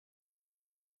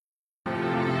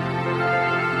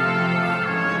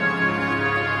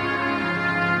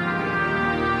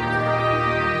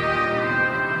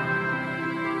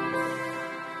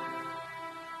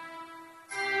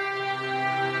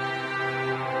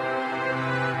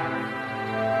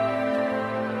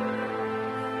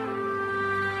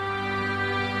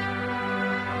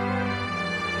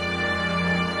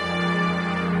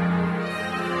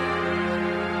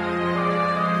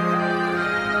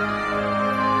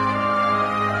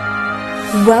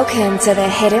Welcome to the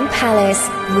Hidden Palace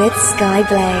with Skyblaze.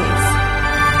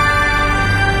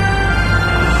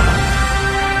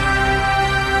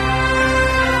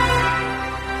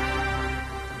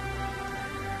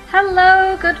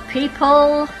 Hello, good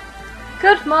people.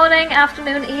 Good morning,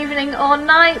 afternoon, evening, or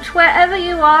night, wherever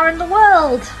you are in the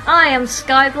world. I am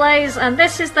Skyblaze, and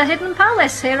this is the Hidden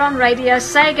Palace here on Radio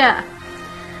SEGA.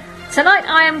 Tonight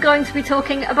I am going to be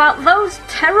talking about those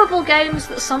terrible games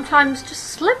that sometimes just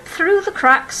slip through the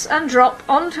cracks and drop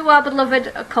onto our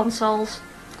beloved consoles.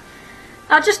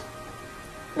 I just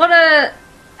want to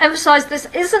emphasise this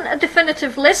isn't a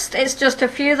definitive list, it's just a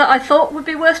few that I thought would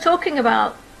be worth talking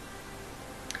about.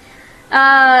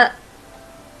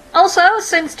 Also,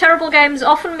 since terrible games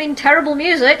often mean terrible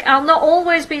music, I'll not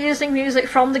always be using music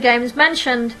from the games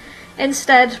mentioned.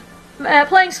 Instead,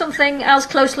 playing something as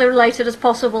closely related as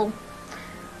possible.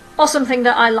 Or something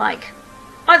that I like.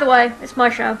 Either way, it's my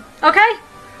show. Okay?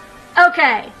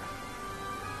 Okay.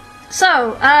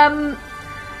 So, I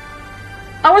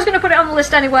was going to put it on the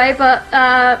list anyway, but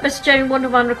Mr. Jamie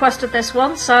Wonderman requested this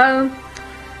one, so...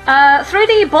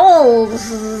 3D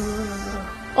Balls...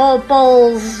 or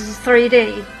Balls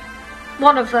 3D.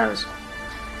 One of those.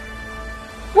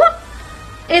 What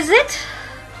is it?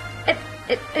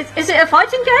 Is it a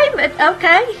fighting game?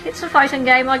 Okay, it's a fighting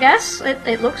game, I guess.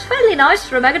 It looks fairly nice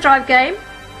for a Mega Drive game.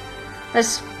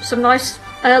 There's some nice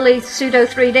early pseudo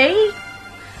 3D.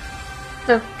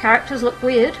 The characters look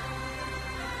weird.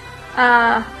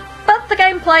 But the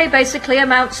gameplay basically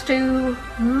amounts to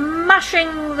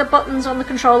mashing the buttons on the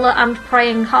controller and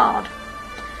praying hard.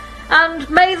 And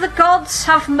may the gods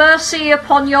have mercy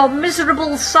upon your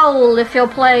miserable soul if you're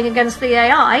playing against the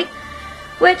AI,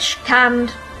 which can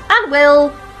and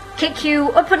will kick you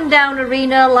up and down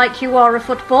arena like you are a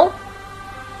football.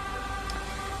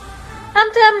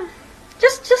 And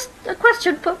just a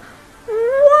question, but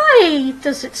why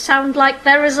does it sound like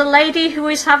there is a lady who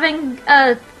is having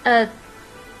a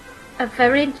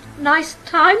very nice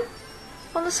time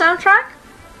on the soundtrack?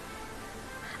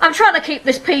 I'm trying to keep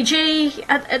this PG,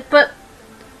 but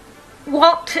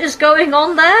what is going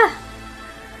on there?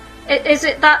 Is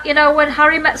it that, you know, when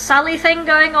Harry Met Sally thing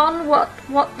going on?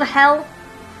 What the hell?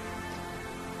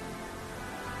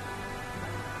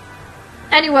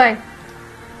 Anyway.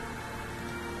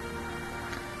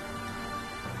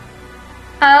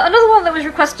 Another one that was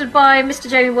requested by Mr.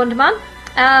 Jamie Wonderman.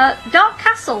 Dark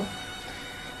Castle.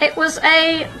 It was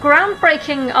a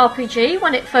groundbreaking RPG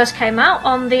when it first came out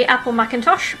on the Apple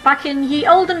Macintosh back in ye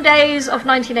olden days of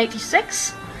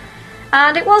 1986.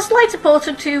 And it was later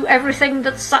ported to everything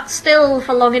that sat still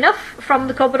for long enough, from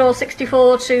the Commodore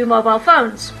 64 to mobile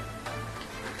phones.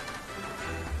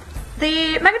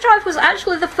 The Mega Drive was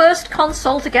actually the first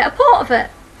console to get a port of it,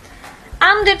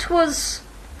 and it was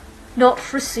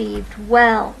not received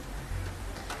well.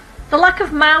 The lack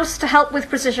of mouse to help with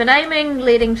precision aiming,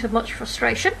 leading to much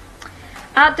frustration,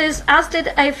 as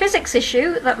did a physics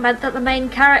issue that meant that the main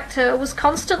character was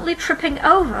constantly tripping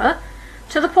over,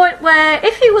 to the point where,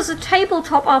 if he was a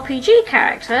tabletop RPG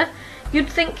character, you'd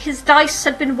think his dice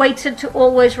had been weighted to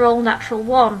always roll natural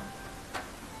 1.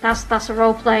 That's a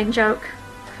role-playing joke,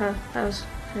 for those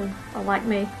who are like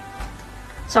me.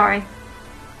 Sorry.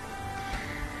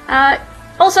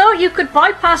 Also, you could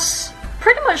bypass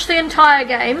pretty much the entire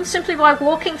game simply by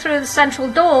walking through the central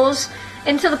doors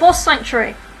into the boss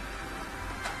sanctuary.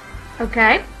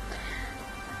 Okay.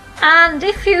 And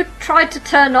if you tried to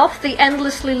turn off the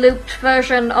endlessly looped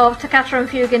version of Toccata and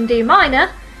Fugue in D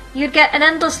minor, you'd get an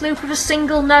endless loop of a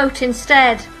single note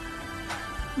instead.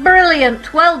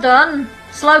 Brilliant, well done,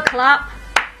 slow clap.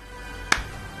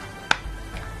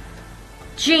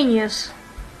 Genius.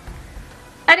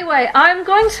 Anyway, I'm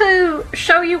going to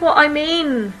show you what I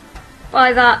mean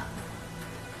by that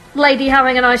lady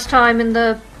having a nice time in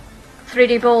the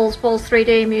 3D Balls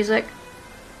 3D music.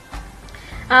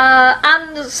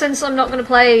 And since I'm not going to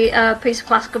play a piece of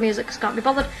classical music because I can't be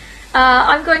bothered,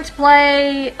 I'm going to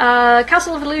play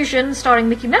Castle of Illusion starring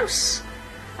Mickey Mouse,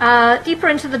 Deeper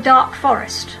into the Dark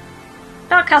Forest.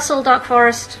 Dark Castle, Dark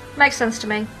Forest, makes sense to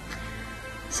me.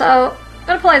 So, I'm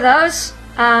going to play those,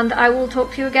 and I will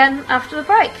talk to you again after the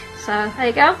break. So, there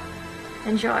you go.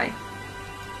 Enjoy.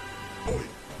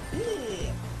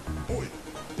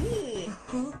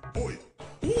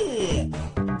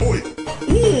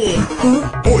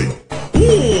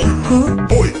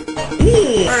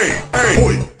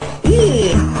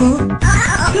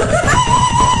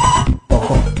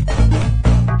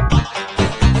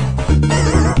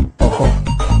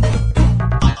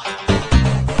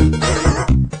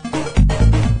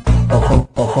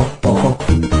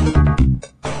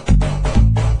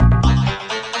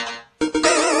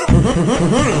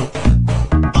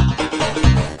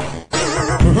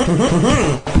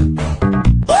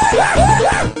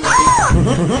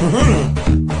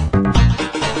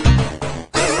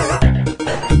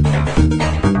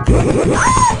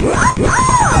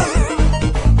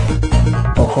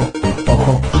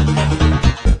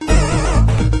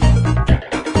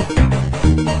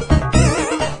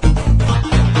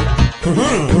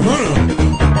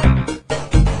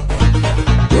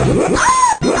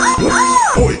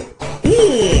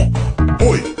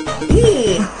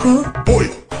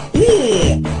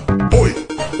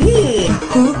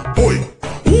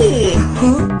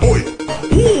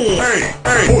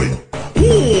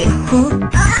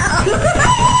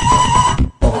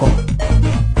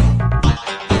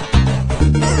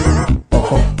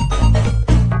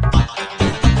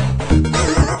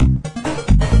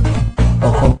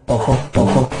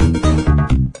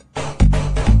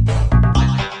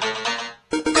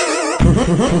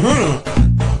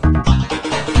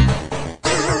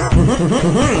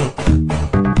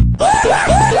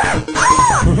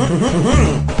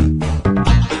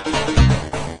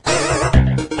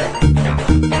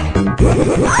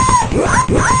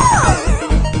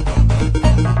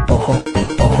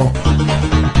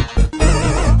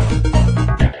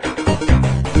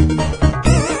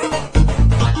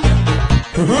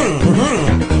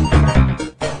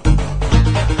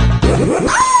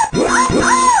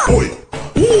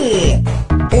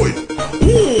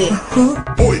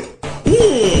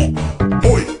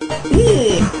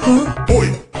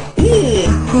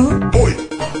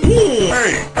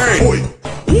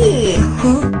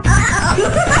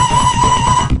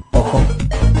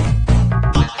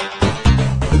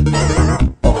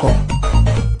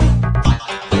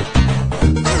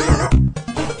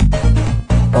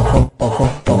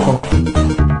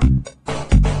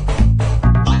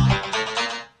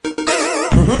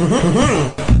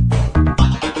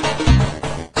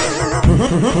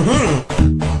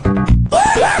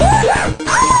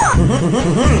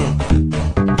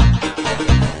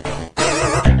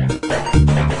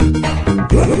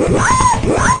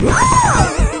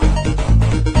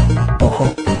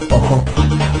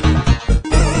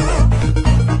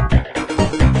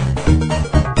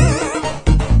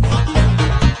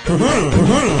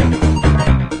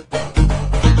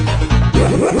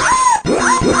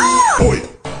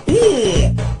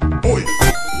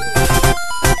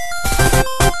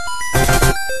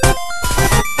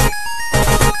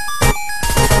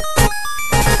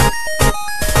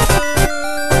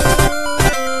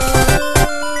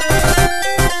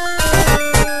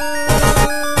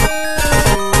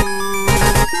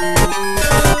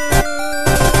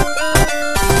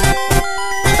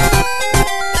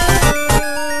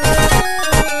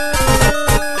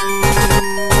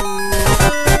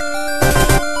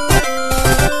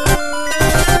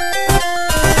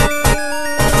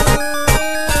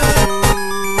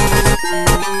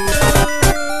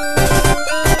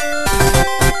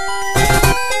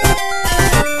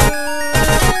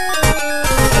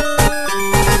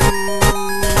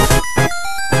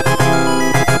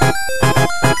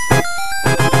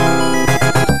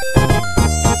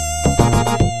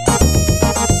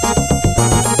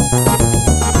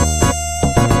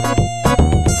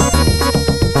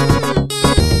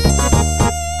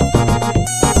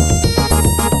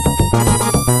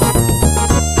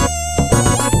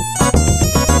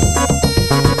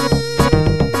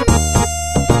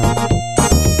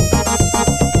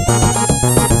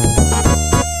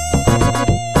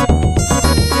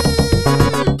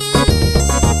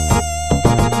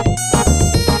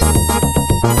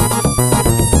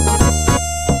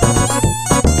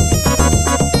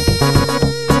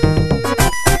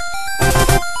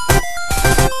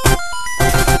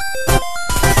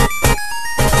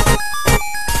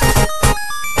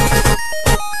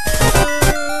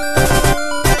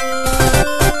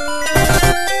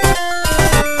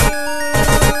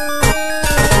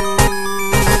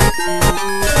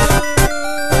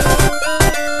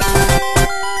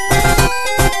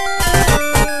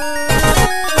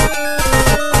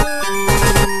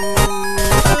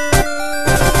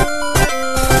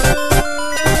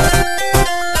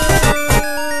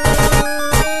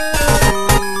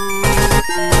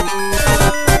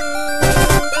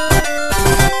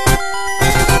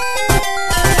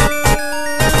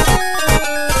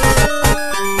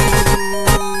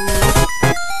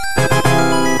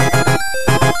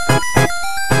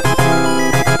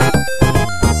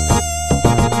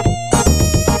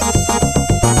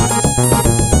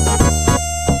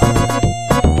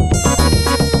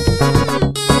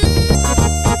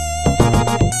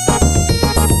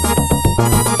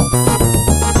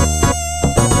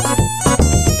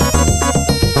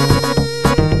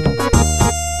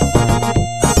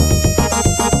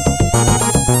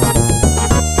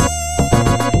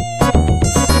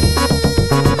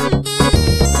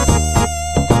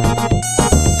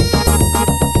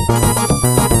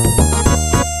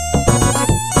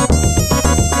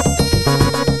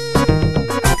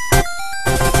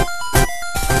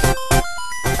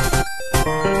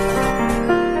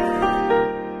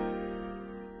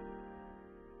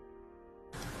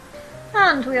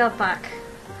 are back.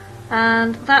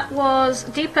 And that was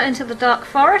Deeper into the Dark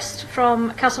Forest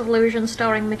from Castle of Illusion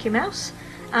starring Mickey Mouse.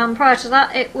 And prior to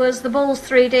that, it was the Balls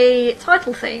 3D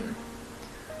title theme.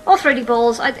 Or 3D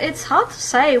Balls. It's hard to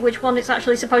say which one it's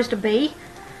actually supposed to be,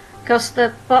 because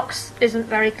the box isn't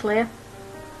very clear.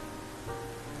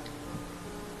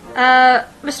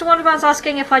 Mr. Wonderman's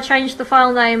asking if I changed the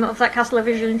file name of that Castle of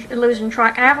Illusion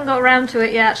track. I haven't got around to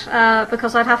it yet,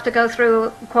 because I'd have to go through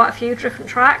quite a few different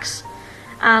tracks.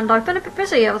 And I've been a bit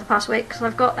busy over the past week, because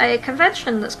I've got a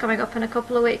convention that's coming up in a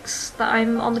couple of weeks that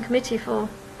I'm on the committee for.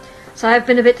 So I've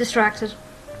been a bit distracted.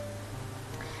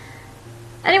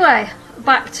 Anyway,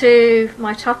 back to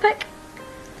my topic.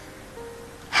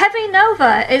 Heavy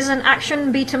Nova is an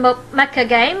action beat-em-up mecha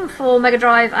game for Mega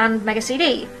Drive and Mega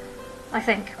CD, I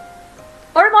think.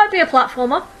 Or it might be a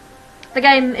platformer. The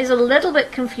game is a little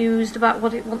bit confused about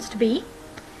what it wants to be.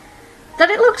 That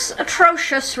it looks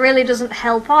atrocious really doesn't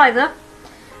help either.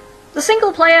 The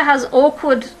single player has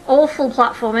awkward, awful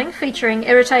platforming, featuring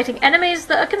irritating enemies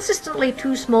that are consistently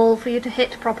too small for you to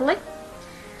hit properly.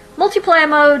 Multiplayer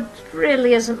mode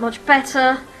really isn't much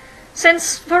better,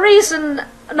 since, for reason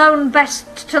known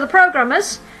best to the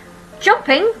programmers,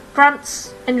 jumping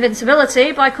grants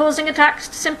invincibility by causing attacks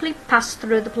to simply pass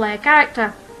through the player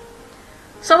character.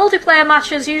 So multiplayer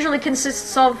matches usually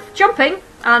consists of jumping,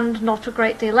 and not a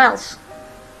great deal else.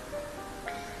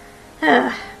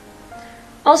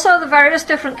 Also, the various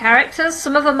different characters,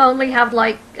 some of them only have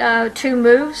like 2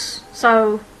 moves,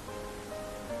 so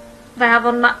they have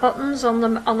unmap buttons on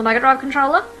the Mega Drive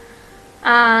controller,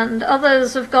 and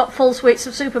others have got full suites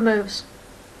of super moves.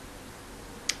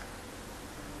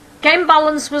 Game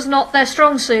balance was not their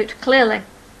strong suit, clearly.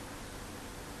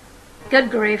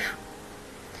 Good grief.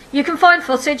 You can find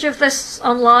footage of this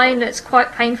online, it's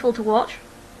quite painful to watch.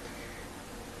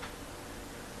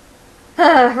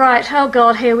 Right, oh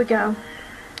god, here we go.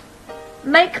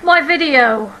 Make my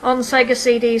video on Sega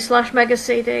CD/Mega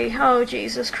CD. Oh,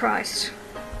 Jesus Christ.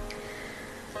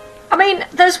 I mean,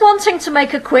 there's wanting to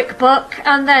make a quick buck,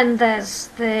 and then there's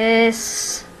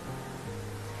this.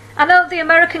 I know the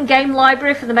American game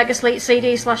library for the Mega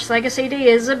CD/Sega CD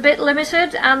is a bit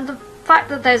limited, and the fact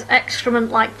that there's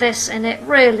excrement like this in it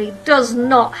really does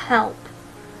not help.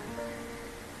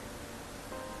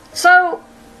 So,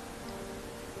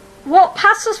 what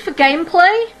passes for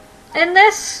gameplay in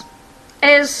this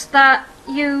is that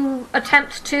you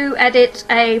attempt to edit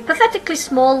a pathetically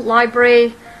small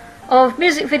library of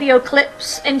music video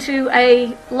clips into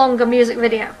a longer music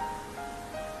video.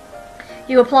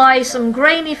 You apply some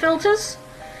grainy filters,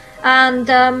 and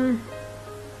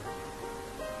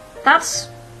that's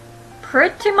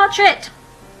pretty much it.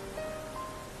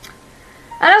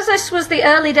 And as this was the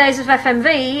early days of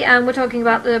FMV, and we're talking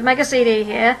about the Mega CD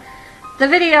here, the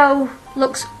video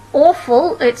looks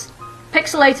awful. It's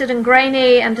pixelated and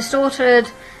grainy and distorted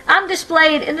and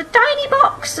displayed in a tiny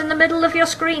box in the middle of your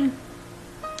screen.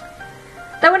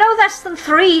 There were no less than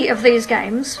 3 of these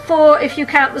games, 4 if you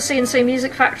count the CNC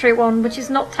Music Factory one, which is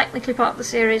not technically part of the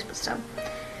series, but still.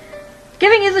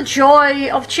 Giving you the joy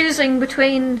of choosing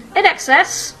between In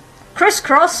Excess,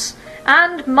 Crisscross,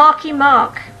 and Marky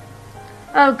Mark.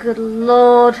 Oh good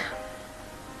lord.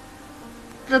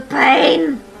 The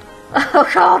pain! Oh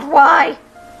god, why?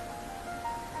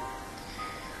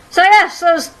 So yes,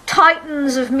 those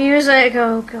titans of music.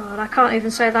 Oh god, I can't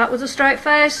even say that with a straight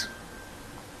face.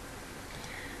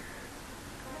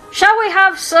 Shall we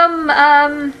have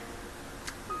some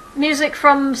music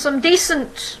from some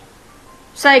decent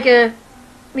Sega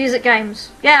music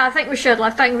games? Yeah, I think we should.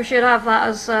 I think we should have that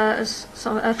as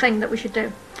a thing that we should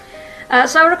do.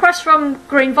 So a request from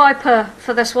Green Viper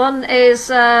for this one is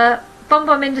Bum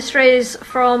Bum Industries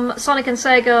from Sonic and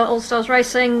Sega All-Stars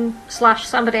Racing /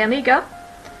 Samba de Amigo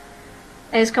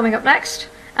is coming up next.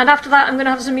 And after that I'm going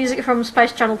to have some music from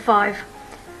Space Channel 5.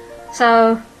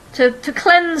 So, to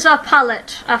cleanse our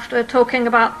palate after talking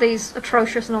about these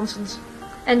atrocious nonsense.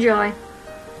 Enjoy.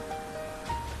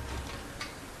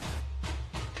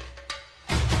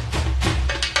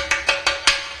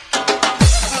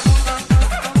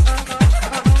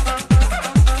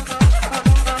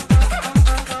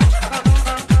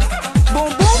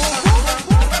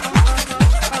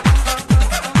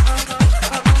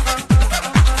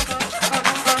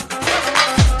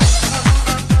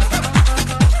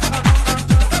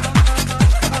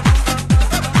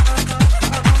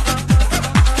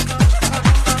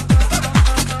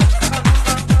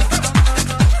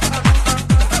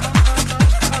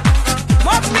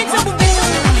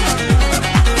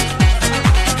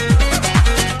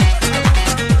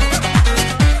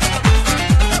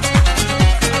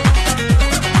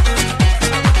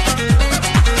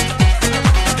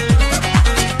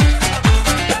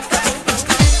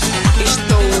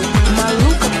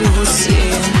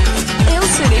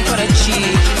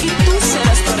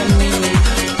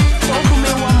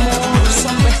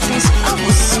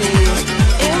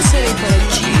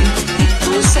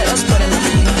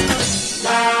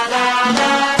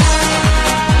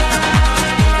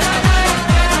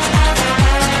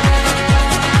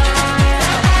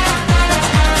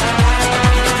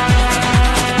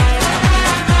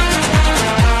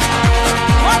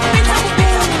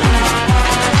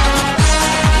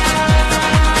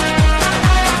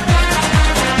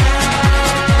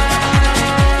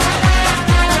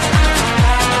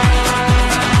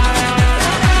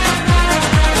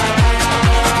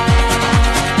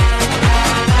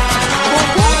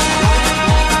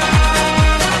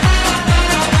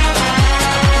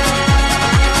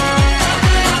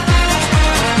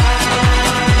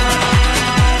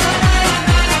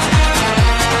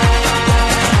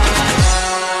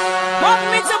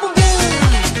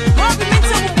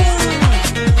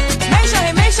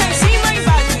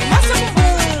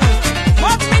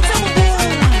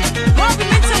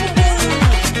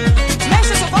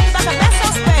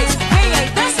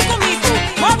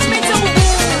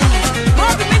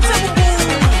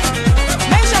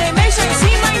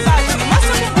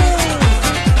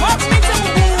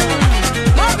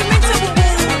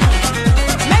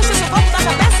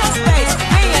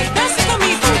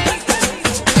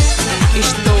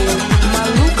 Estou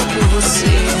maluca por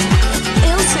você.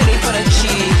 Eu serei para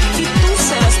ti e tu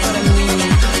serás para mim.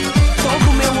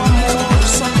 Todo meu amor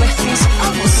só pertence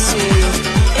a você.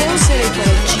 Eu serei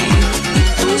para ti e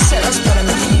tu serás para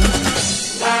mim.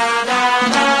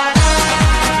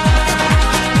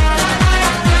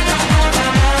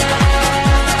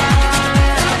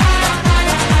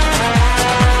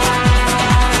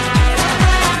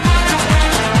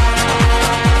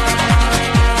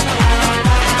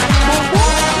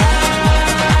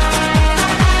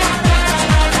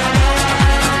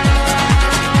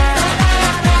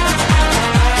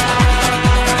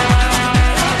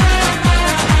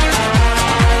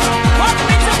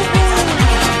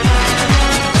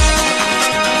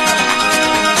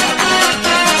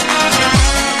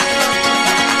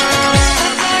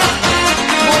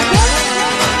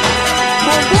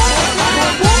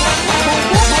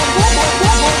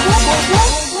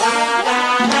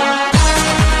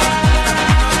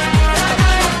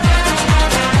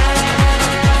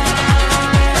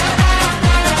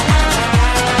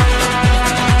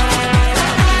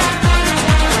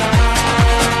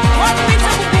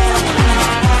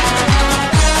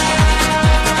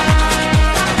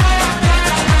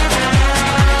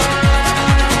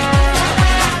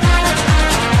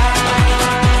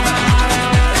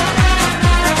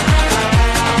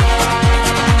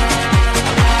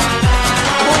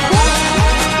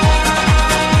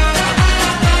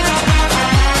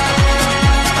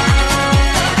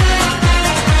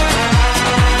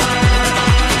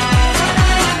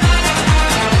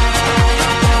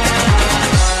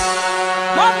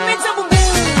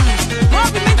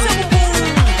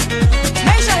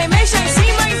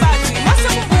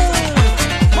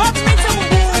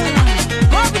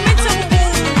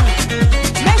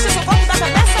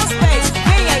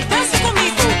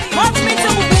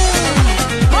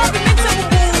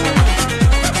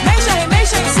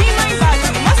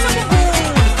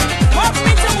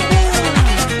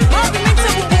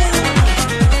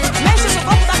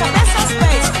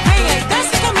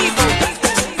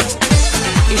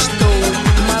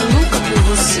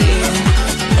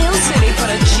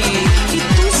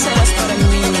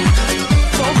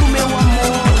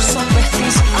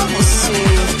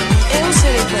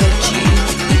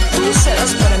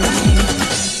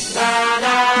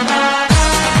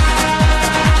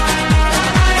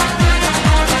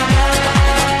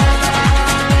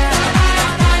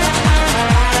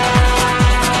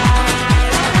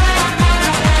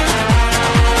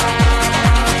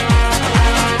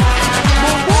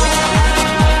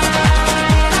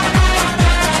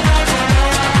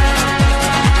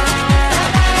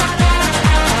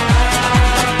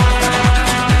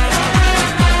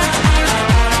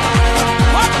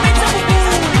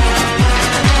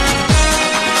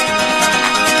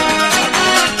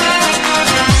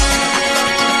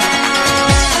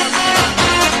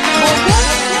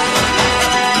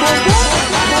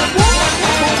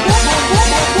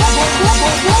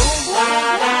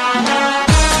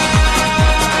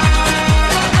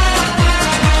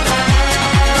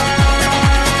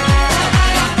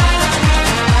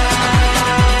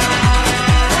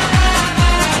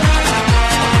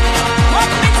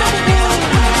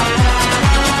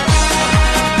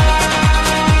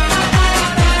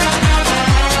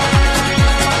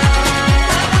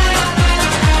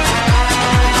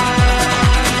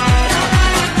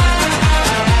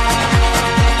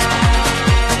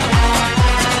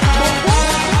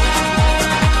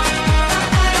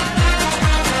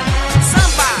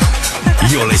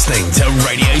 You're listening to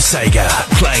Radio SEGA,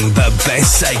 playing the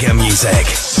best SEGA music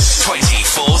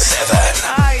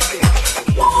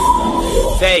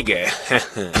 24/7. SEGA.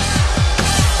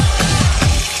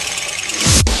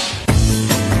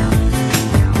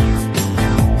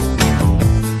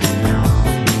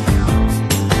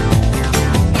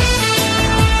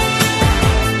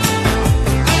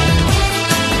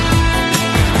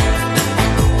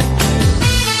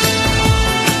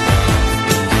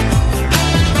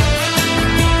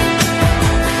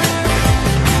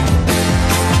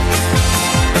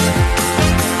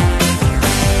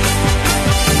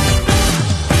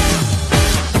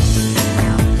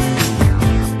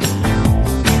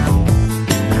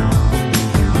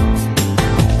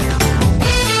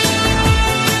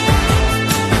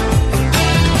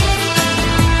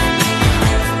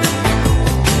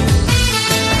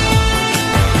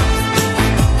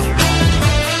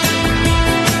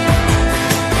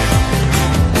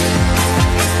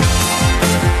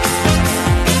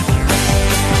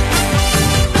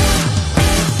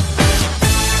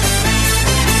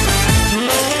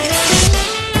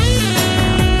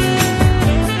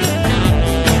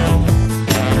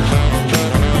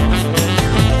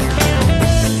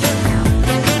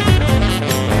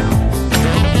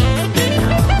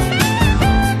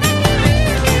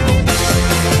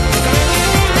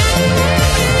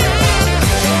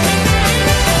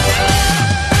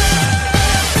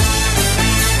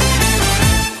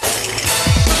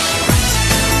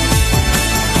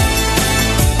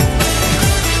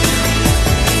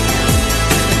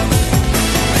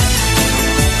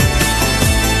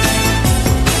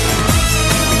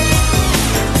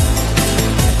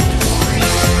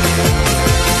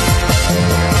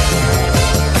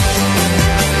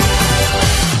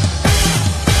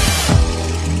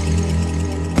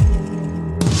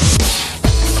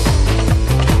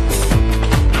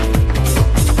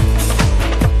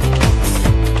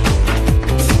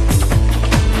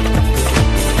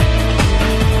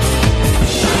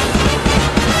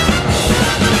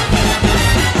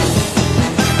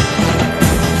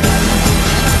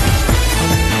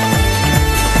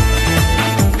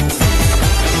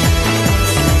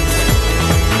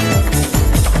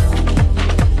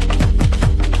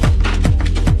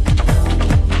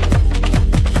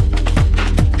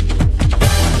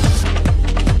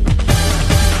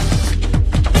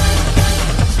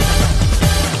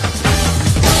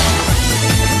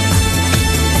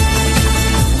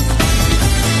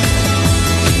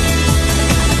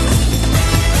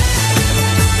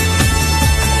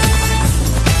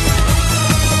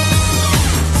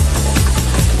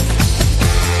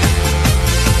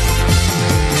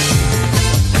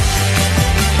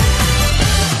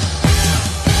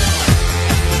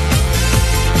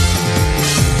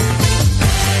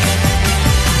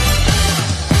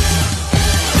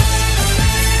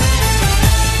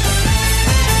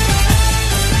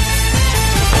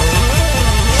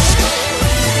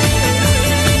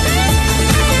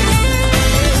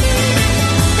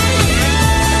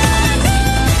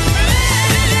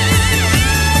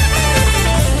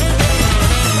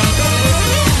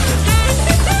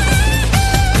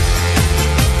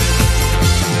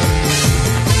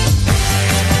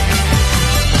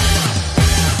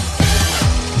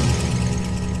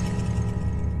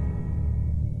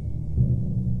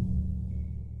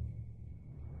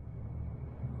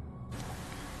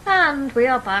 And we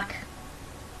are back.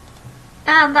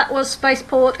 And that was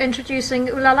Spaceport introducing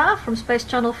Ooh La La from Space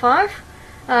Channel 5.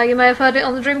 You may have heard it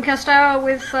on the Dreamcast Hour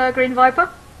with Green Viper.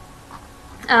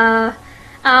 And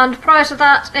prior to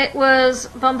that, it was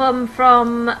Bum Bum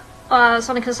from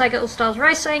Sonic and Sega All-Stars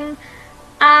Racing,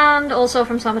 and also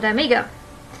from Summer Amiga.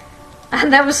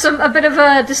 And there was a bit of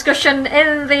a discussion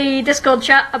in the Discord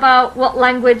chat about what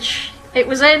language it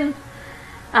was in,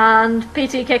 and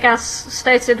PT Kickass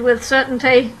stated with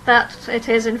certainty that it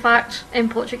is in fact in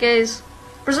Portuguese.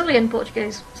 Brazilian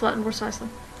Portuguese, slightly more precisely.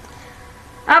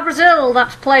 Brazil,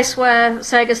 that place where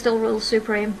Sega still rules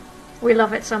supreme. We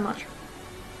love it so much.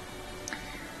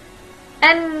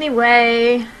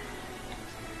 Anyway,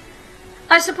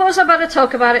 I suppose I better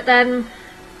talk about it then.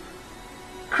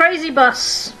 Crazy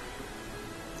Bus.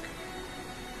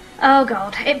 Oh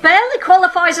god, it barely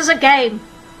qualifies as a game.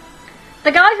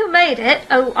 The guy who made it,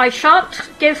 oh, I shan't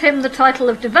give him the title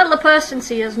of developer since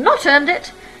he has not earned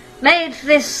it, made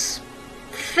this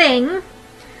thing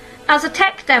as a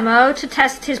tech demo to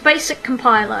test his BASIC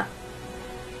compiler.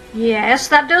 Yes,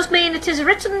 that does mean it is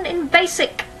written in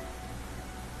BASIC.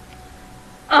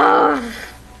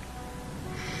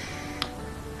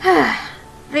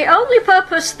 The only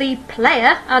purpose the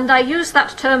player, and I use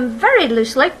that term very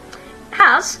loosely,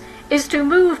 has is to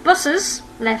move buses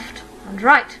left and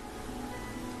right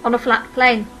on a flat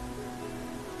plane.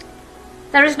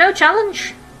 There is no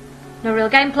challenge, no real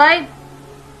gameplay,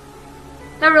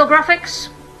 no real graphics.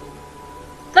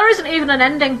 There isn't even an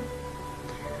ending.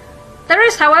 There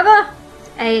is, however,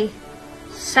 a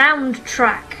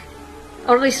soundtrack,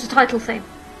 or at least a title theme.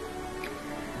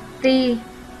 The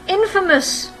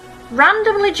infamous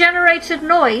randomly generated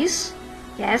noise,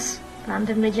 yes,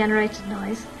 randomly generated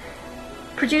noise,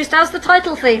 produced as the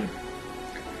title theme.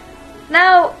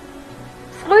 Now,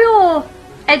 for your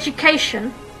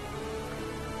education,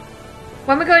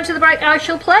 when we go into the break, I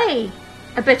shall play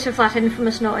a bit of that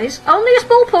infamous noise, only a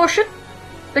small portion,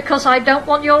 because I don't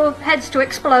want your heads to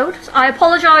explode. I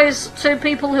apologise to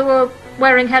people who are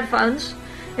wearing headphones.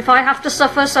 If I have to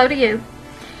suffer, so do you.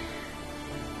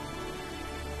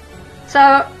 So,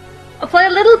 I'll play a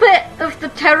little bit of the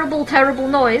terrible, terrible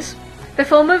noise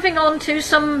before moving on to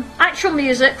some actual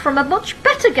music from a much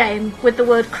better game with the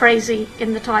word crazy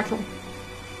in the title.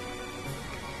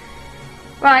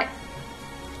 Right.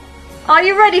 Are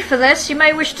you ready for this? You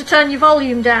may wish to turn your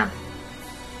volume down.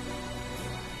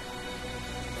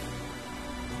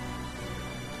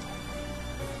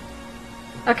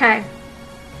 Okay.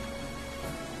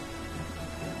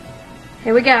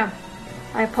 Here we go.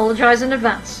 I apologise in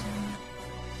advance.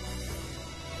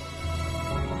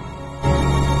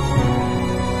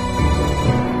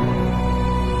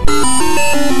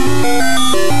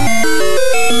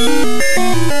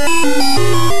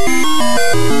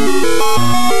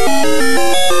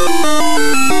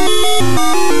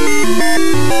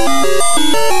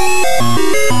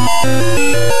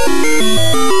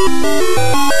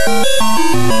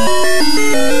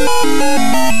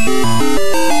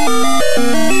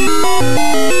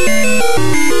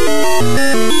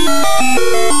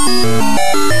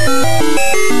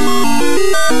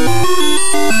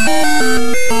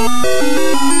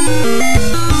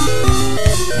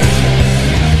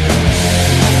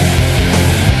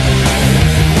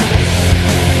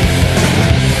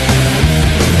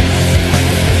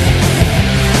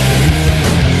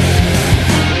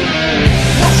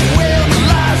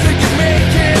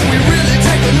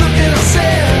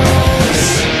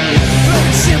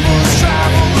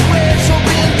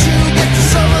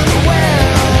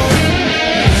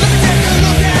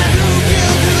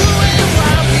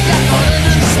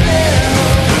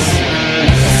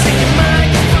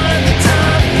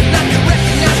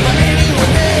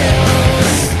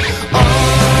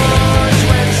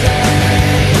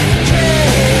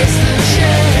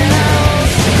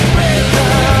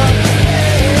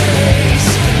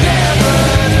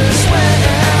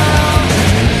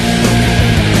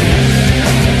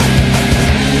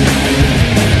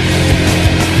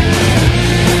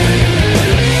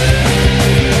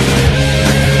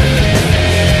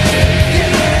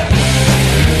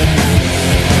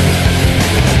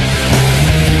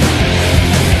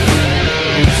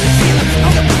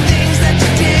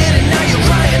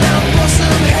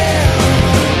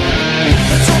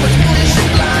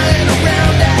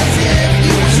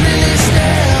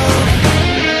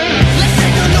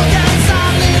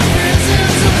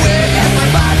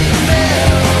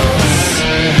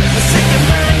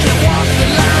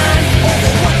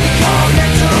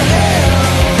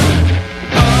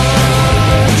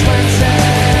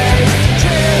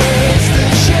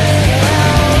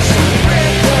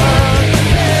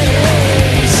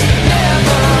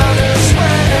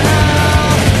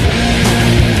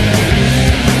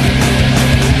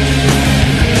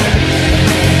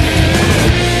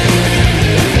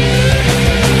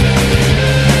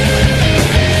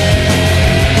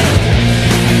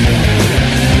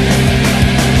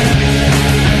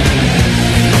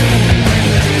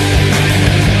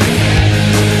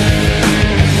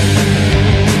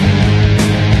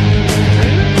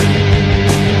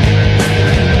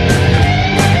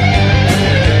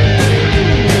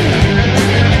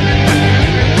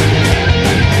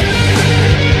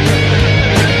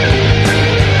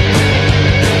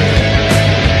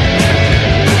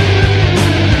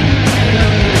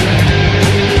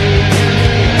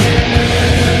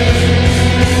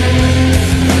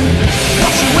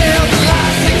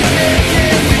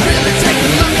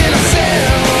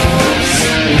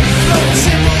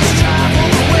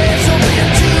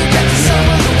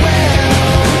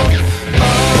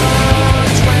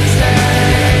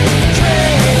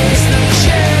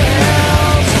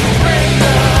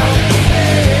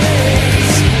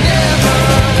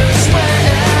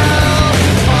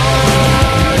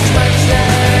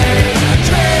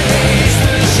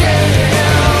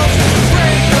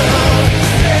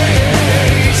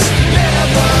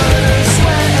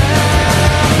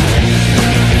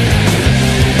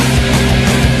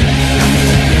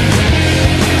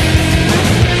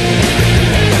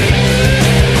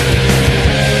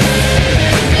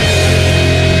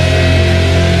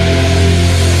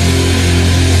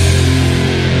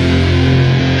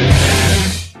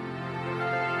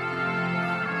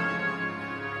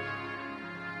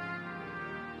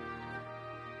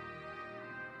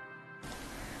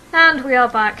 And we are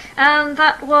back. And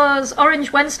that was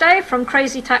Orange Wednesday from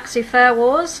Crazy Taxi Fair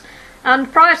Wars.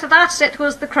 And prior to that, it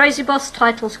was the Crazy Bus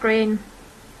title screen.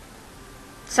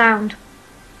 Sound.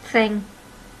 Thing.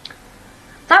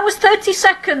 That was 30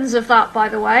 seconds of that, by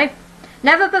the way.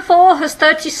 Never before has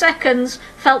 30 seconds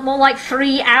felt more like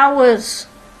 3 hours.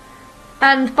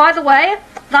 And by the way,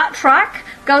 that track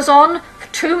goes on for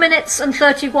 2 minutes and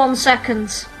 31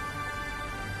 seconds.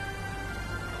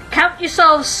 Count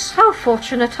yourselves so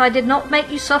fortunate I did not make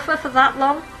you suffer for that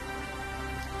long.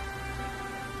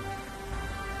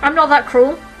 I'm not that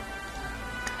cruel.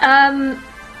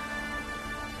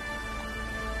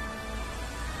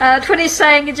 Twinny's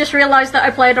saying you just realised that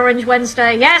I played Orange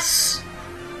Wednesday. Yes!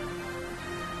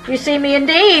 You see me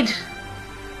indeed!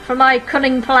 For my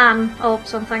cunning plan, or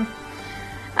something.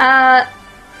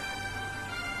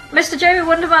 Mr. Jamie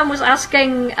Wonderman was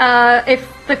asking if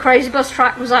the Crazy Bus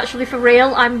track was actually for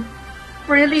real. I'm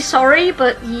really sorry,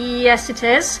 but yes it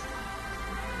is.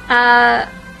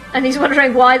 And he's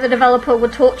wondering why the developer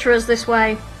would torture us this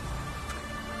way.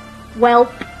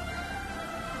 Welp.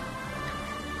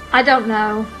 I don't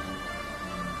know.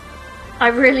 I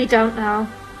really don't know.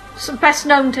 It's best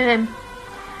known to him.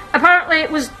 Apparently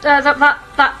it was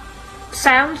that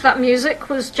sound, that music,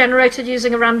 was generated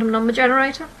using a random number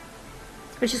generator.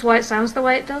 Which is why it sounds the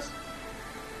way it does.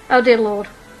 Oh dear lord.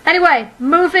 Anyway,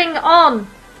 moving on.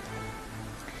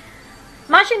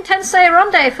 Majin Tensei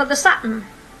Ronde for the Saturn.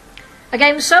 A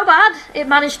game so bad, it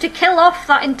managed to kill off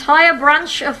that entire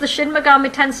branch of the Shin Megami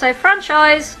Tensei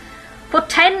franchise for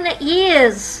 10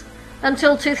 years,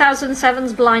 until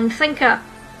 2007's Blind Thinker.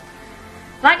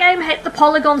 That game hit the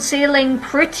polygon ceiling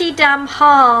pretty damn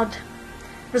hard,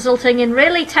 resulting in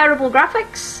really terrible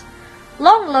graphics,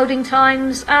 long loading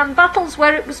times, and battles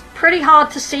where it was pretty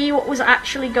hard to see what was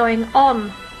actually going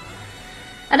on.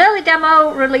 An early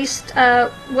demo released,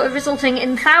 resulting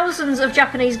in thousands of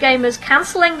Japanese gamers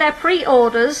cancelling their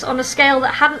pre-orders on a scale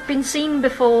that hadn't been seen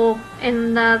before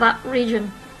in that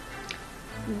region.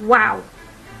 Wow.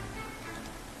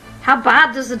 How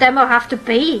bad does the demo have to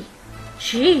be?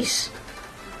 Jeez.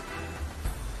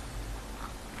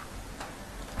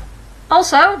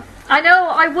 Also, I know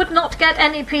I would not get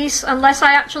any peace unless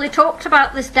I actually talked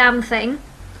about this damn thing.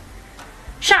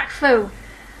 Shaq Fu.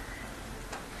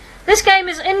 This game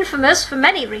is infamous for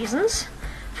many reasons,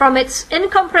 from its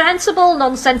incomprehensible,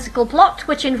 nonsensical plot,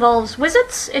 which involves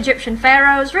wizards, Egyptian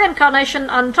pharaohs, reincarnation,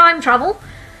 and time travel,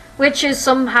 which is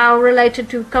somehow related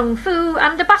to Kung Fu,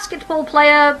 and a basketball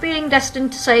player being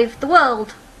destined to save the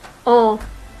world. Or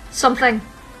something.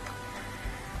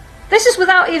 This is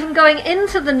without even going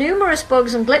into the numerous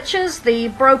bugs and glitches, the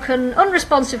broken,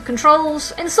 unresponsive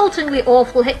controls, insultingly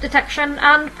awful hit detection,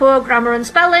 and poor grammar and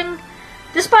spelling,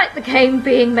 despite the game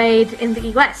being made in the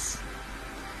US.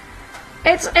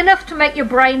 It's enough to make your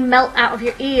brain melt out of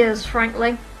your ears,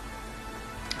 frankly.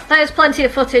 There's plenty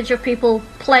of footage of people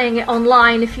playing it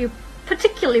online if you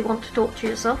particularly want to torture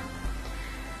yourself.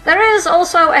 There is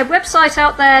also a website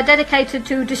out there dedicated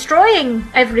to destroying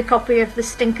every copy of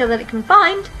this stinker that it can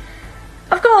find.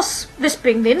 Of course, this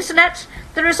being the internet,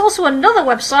 there is also another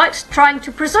website trying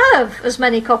to preserve as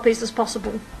many copies as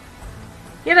possible.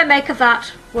 You may make of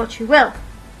that what you will.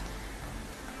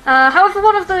 However,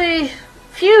 one of the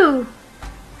few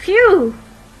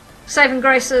saving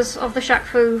graces of the Shaq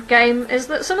Fu game is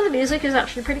that some of the music is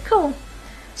actually pretty cool.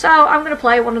 So I'm going to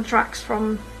play one of the tracks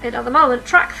from it at the moment,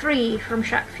 track 3 from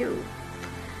Shaq Fu.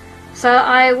 So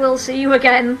I will see you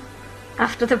again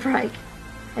after the break.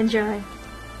 Enjoy.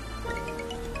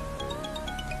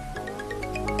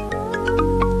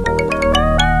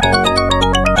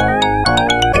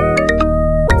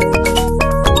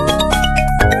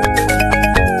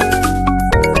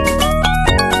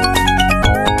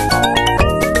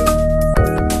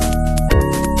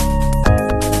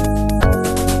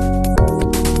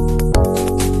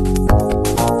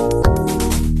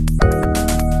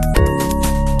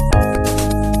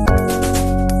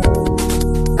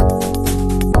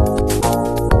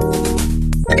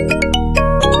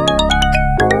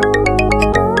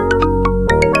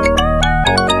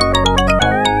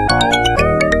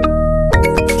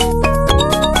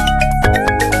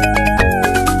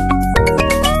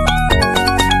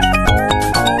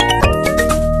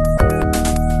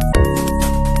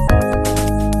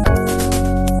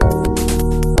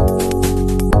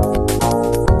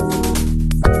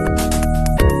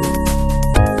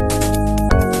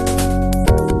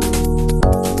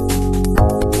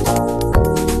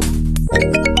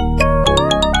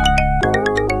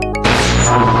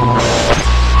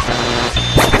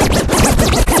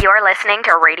 Listening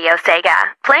to Radio Sega,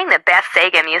 playing the best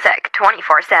Sega music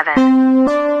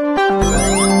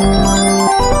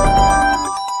 24/7.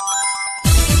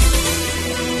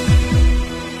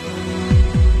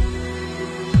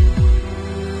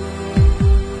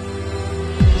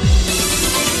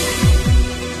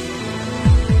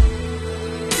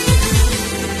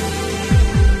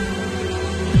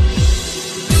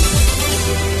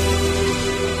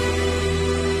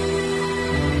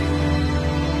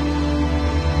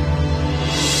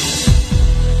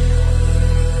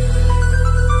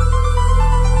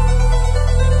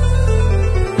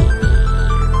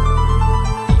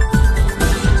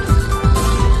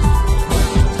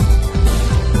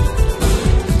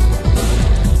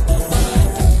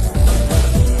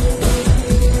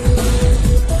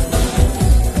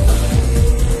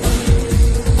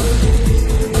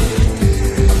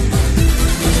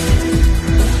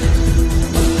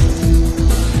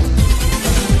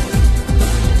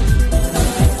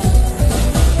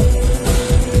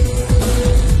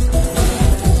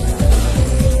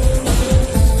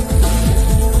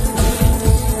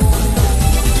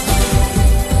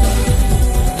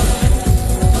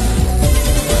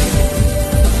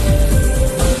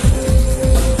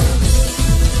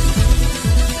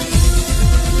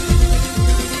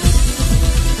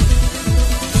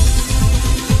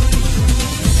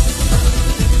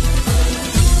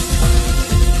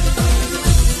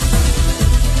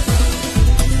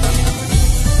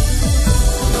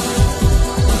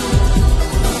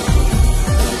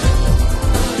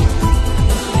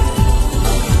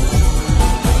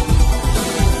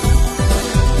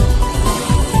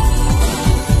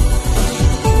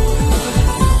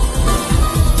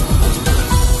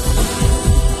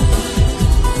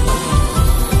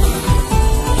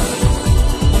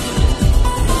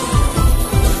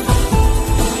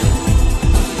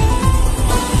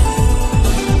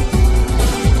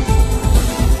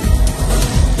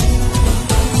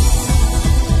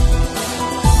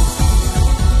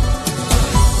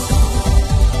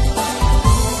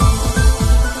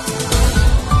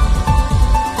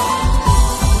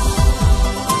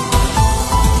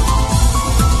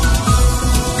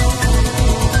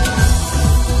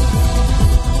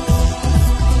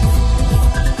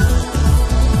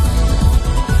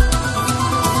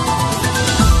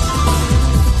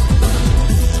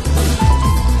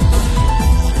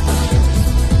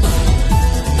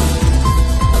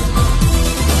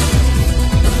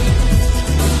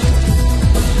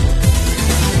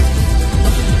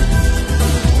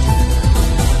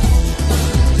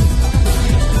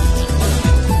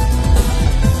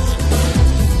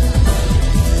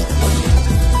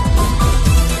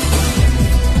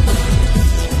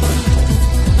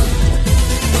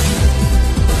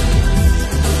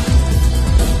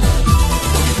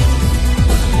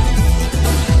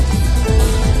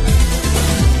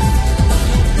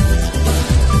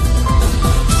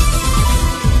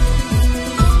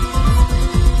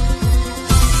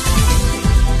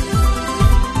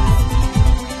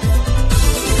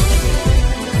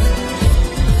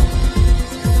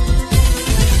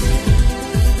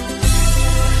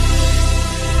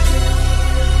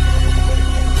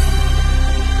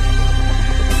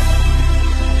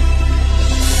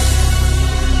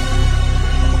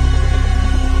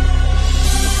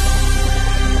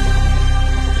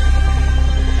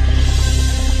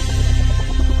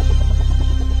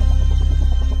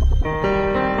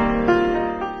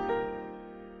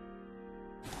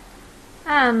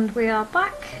 And we are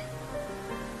back.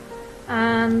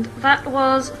 And that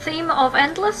was Theme of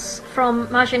Endless from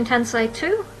Majin Tensei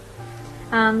 2.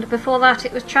 And before that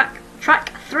it was track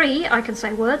 3, I can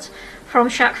say words, from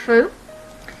Shaq Fu.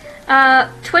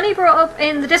 Twinny brought up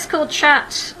in the Discord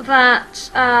chat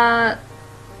that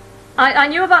I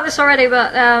knew about this already,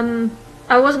 but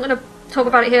I wasn't going to talk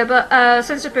about it here, but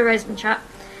since it's been raised in chat,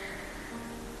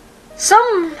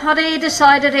 somebody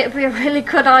decided it would be a really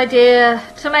good idea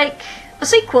to make a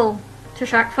sequel to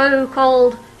Shaq Fu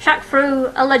called Shaq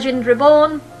Fu: A Legend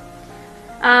Reborn,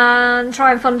 and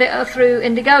try and fund it through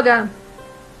Indiegogo.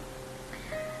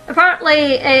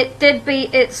 Apparently it did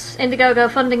beat its Indiegogo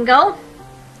funding goal,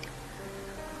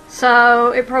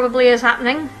 so it probably is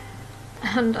happening.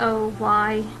 And oh,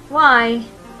 why? Why?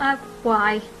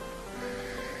 Why?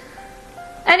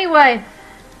 Anyway,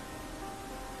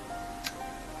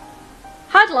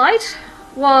 Highlight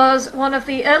was one of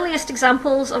the earliest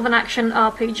examples of an action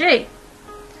RPG.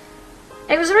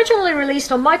 It was originally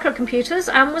released on microcomputers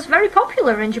and was very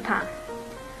popular in Japan.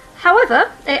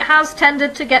 However, it has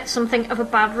tended to get something of a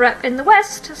bad rep in the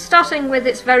West, starting with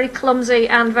its very clumsy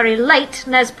and very late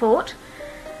NES port.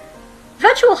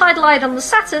 Virtual Highlight on the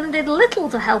Saturn did little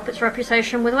to help its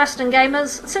reputation with Western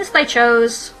gamers, since they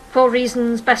chose, for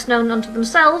reasons best known unto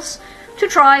themselves, to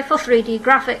try for 3D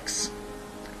graphics.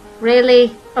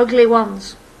 Really ugly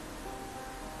ones.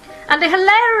 And a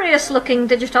hilarious looking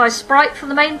digitised sprite for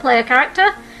the main player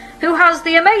character, who has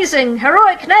the amazing,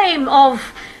 heroic name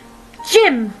of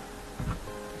Jim.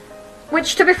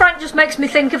 Which, to be frank, just makes me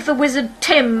think of the wizard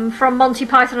Tim from Monty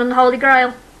Python and the Holy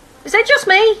Grail. Is it just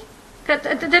me?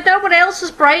 Did nobody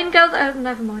else's brain go there?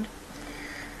 Never mind.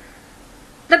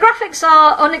 The graphics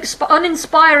are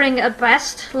uninspiring at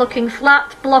best, looking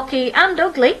flat, blocky and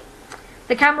ugly.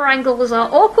 The camera angles are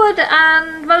awkward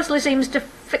and mostly seems to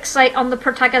fixate on the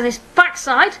protagonist's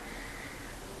backside.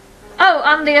 Oh,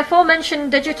 and the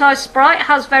aforementioned digitised sprite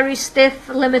has very stiff,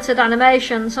 limited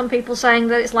animation. Some people saying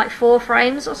that it's like 4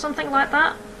 frames or something like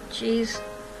that. Jeez.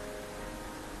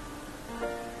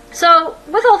 So,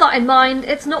 with all that in mind,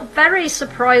 it's not very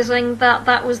surprising that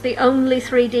that was the only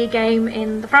 3D game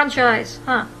in the franchise,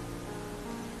 huh?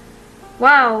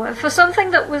 Wow, for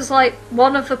something that was like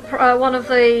one of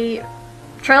the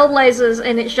trailblazers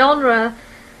in its genre,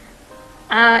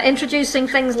 introducing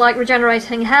things like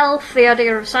regenerating health, the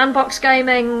idea of sandbox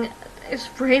gaming, it's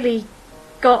really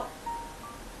got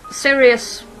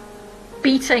serious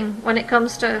beating when it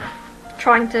comes to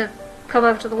trying to come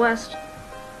over to the West.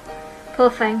 Poor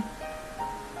thing.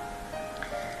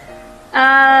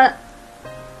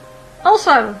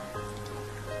 Also,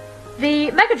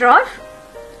 the Mega Drive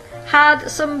had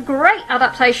some great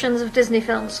adaptations of Disney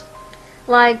films,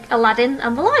 like Aladdin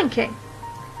and The Lion King.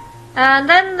 And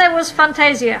then there was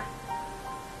Fantasia.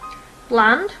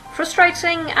 Bland,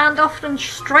 frustrating, and often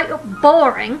straight up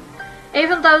boring,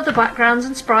 even though the backgrounds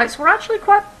and sprites were actually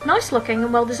quite nice looking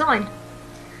and well designed.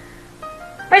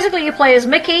 Basically, you play as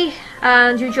Mickey,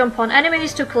 and you jump on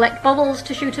enemies to collect bubbles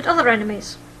to shoot at other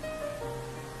enemies.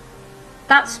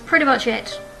 That's pretty much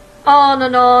it. On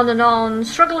and on and on,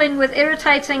 struggling with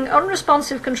irritating,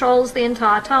 unresponsive controls the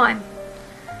entire time.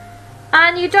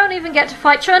 And you don't even get to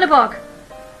fight Chernobog.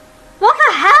 What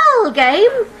the hell,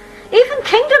 game? Even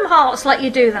Kingdom Hearts let you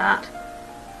do that.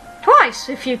 Twice,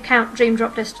 if you count Dream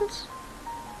Drop Distance.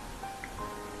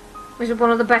 Which is one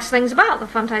of the best things about the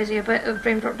Fantasia bit of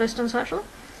Dream Drop Distance, actually.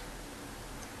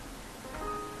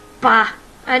 Bah.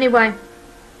 Anyway.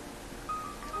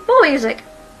 More music.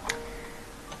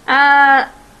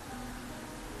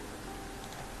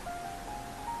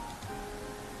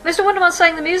 Mr. Wonderman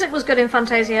saying the music was good in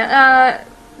Fantasia.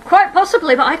 Quite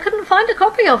possibly, but I couldn't find a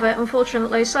copy of it,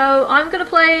 unfortunately, so I'm going to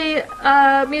play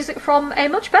music from a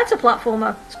much better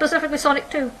platformer, specifically Sonic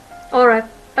 2, or a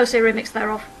OC remix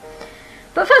thereof.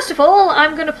 But first of all,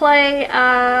 I'm going to play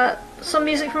some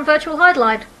music from Virtual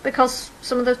Highlight, because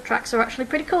some of the tracks are actually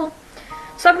pretty cool.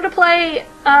 So I'm going to play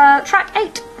track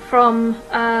 8 from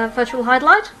Virtual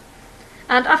Highlight,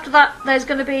 and after that there's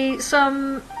going to be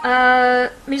some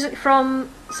music from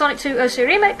Sonic 2 OC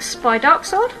Remix by Dark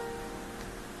Sword.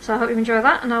 So I hope you enjoy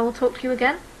that, and I will talk to you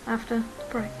again after the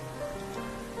break.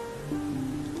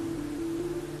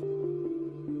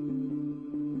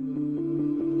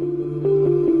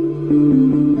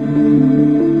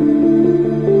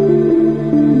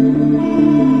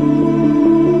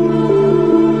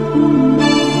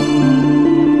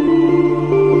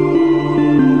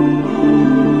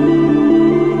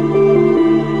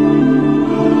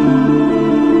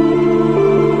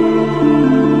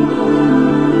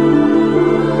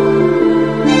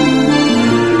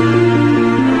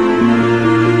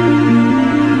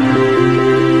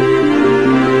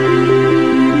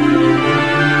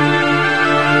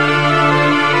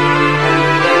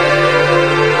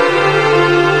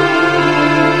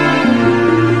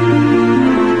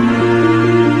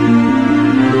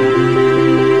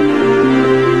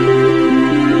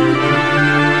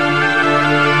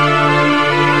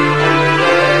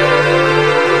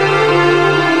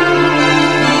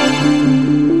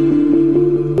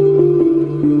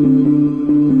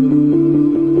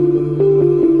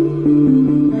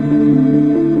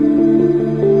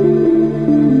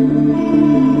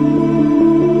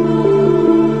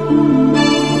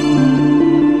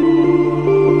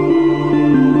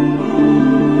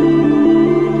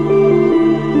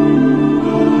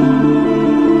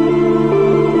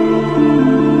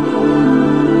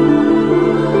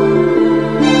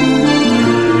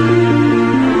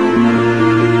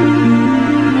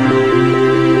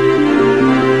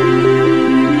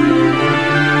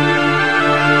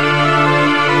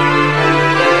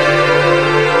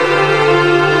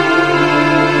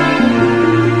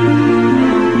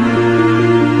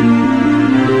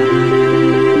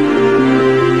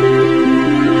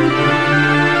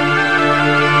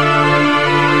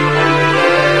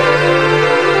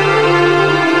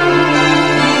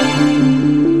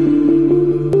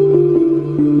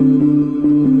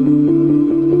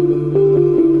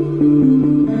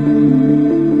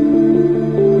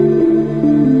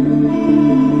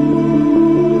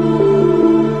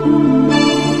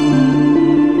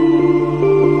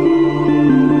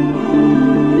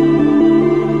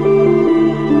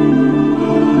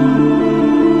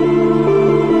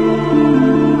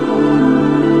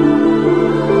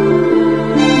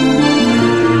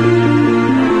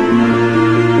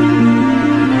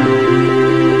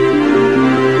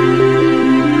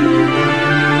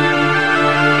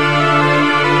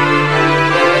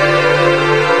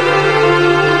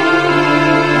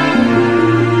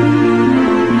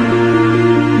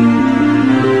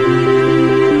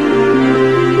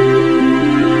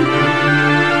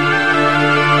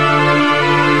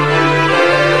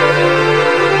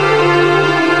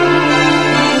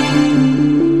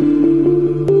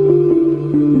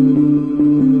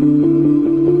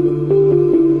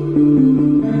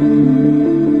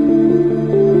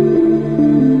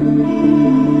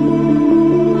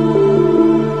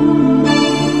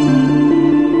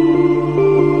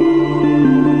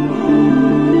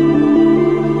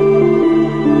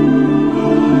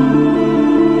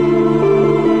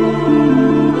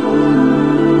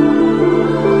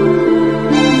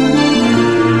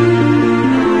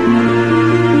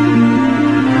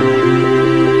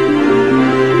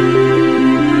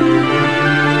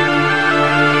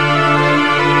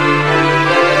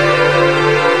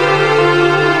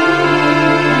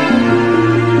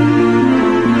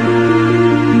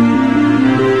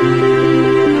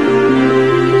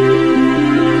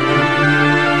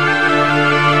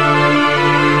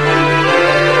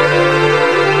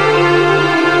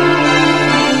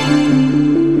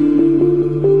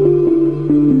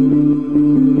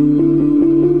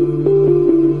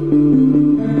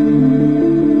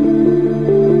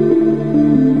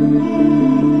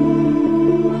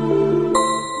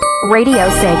 Radio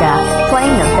Sega,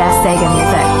 playing the best Sega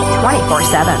music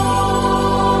 24/7.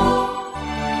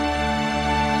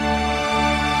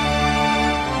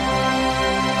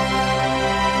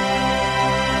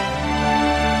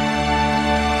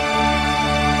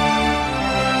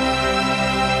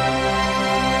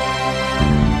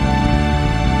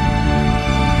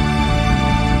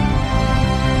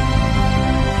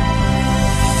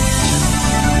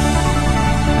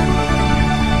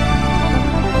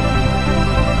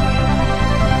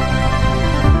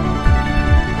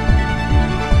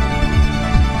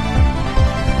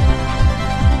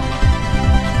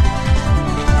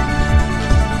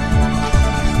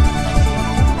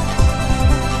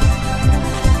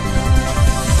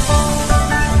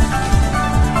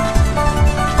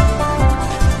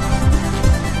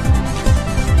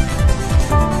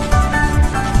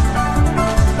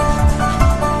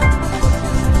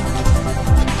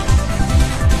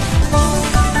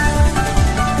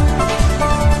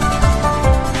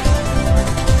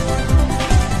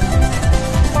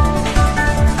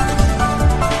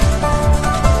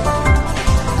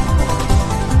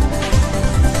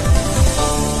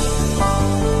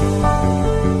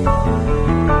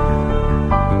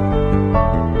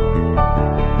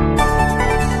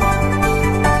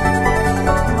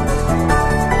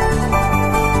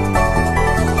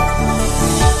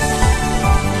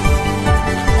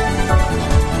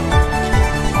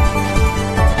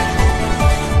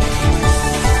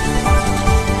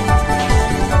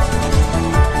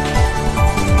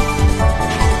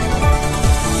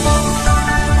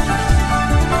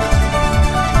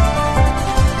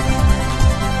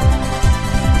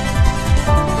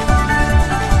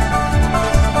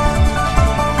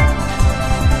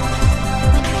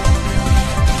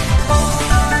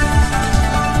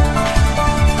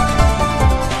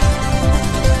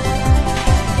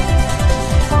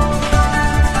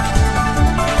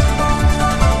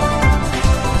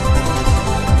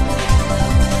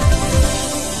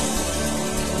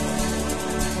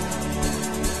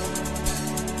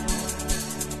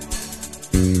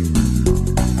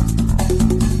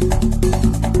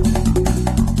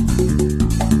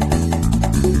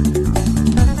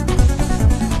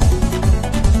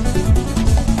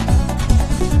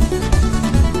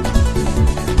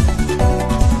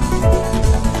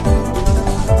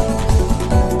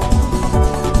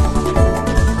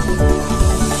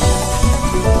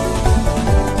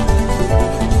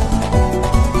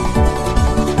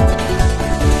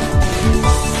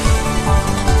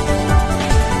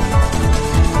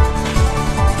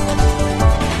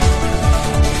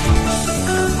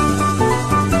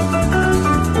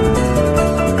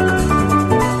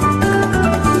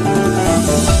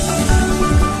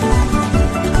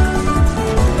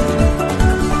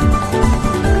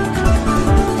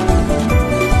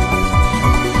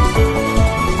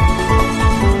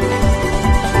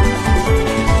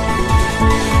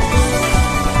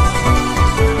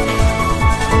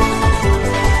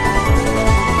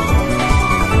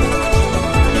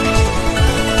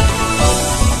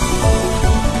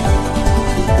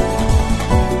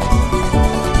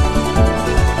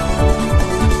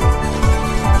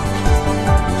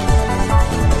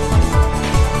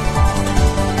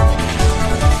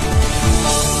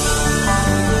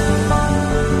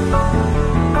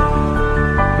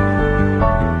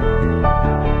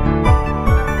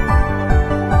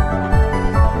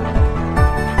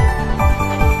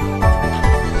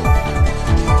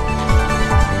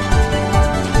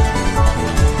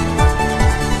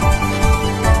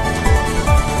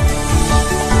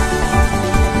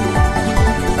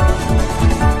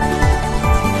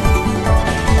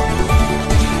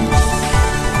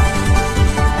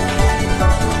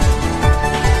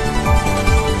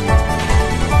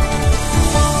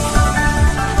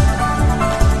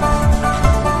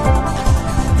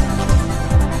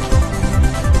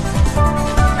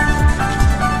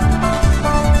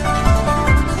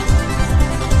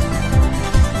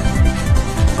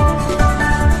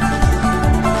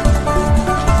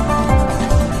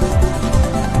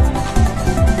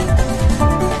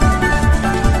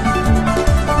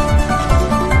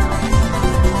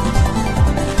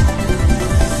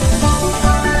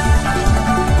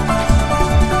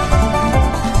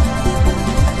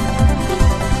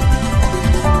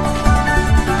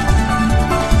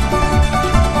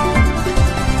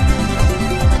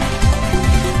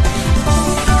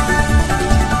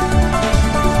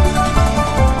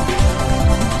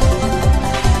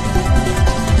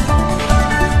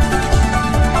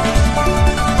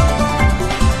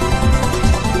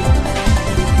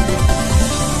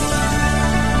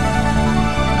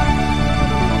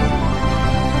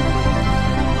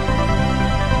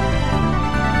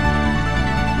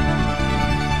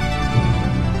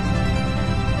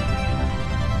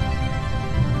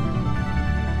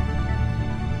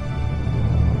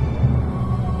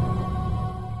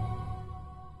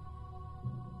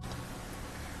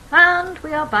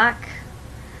 we are back.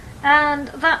 And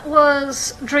that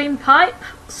was Dream Pipe,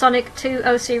 Sonic 2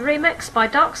 OC Remix by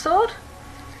Dark Sword.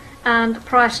 And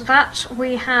prior to that,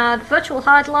 we had Virtual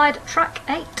Highlight Track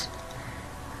 8.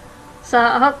 So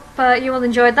I hope you all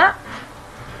enjoyed that.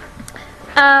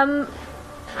 I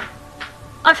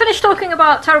finished talking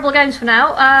about terrible games for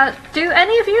now. Do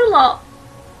any of you lot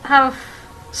have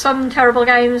some terrible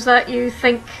games that you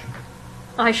think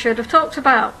I should have talked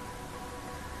about?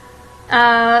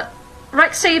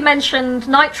 Rexy mentioned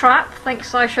Night Trap,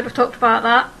 thinks I should have talked about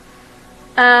that.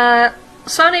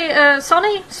 Sony, I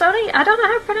don't know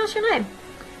how to pronounce your name.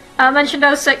 Mentioned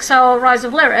 06 or Rise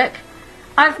of Lyric.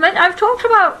 I've talked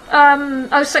about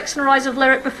 06 and Rise of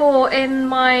Lyric before in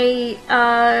my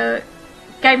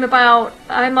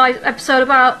my episode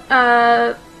about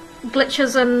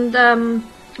glitches and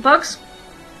bugs.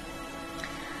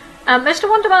 Mr.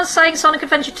 Wonderman's saying Sonic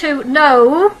Adventure 2.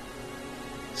 No,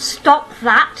 stop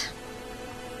that.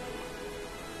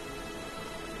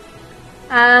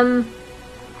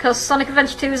 Because Sonic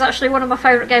Adventure 2 is actually one of my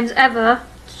favourite games ever.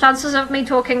 Chances of me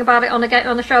talking about it on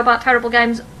a show about terrible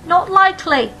games, not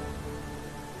likely.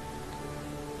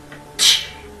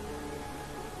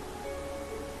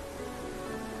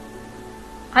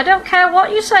 I don't care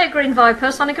what you say, Green Viper,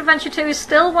 Sonic Adventure 2 is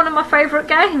still one of my favourite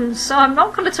games, so I'm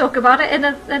not going to talk about it in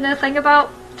a thing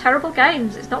about terrible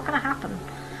games. It's not going to happen.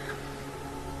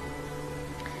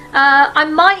 I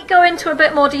might go into a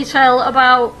bit more detail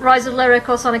about Rise of Lyric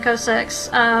or Sonic 06,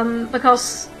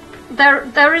 because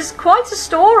there is quite a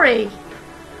story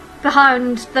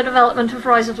behind the development of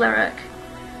Rise of Lyric.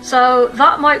 So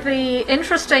that might be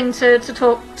interesting to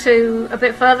talk to a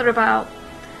bit further about.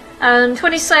 And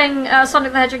when he's saying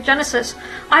Sonic the Hedgehog Genesis,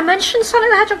 I mentioned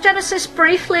Sonic the Hedgehog Genesis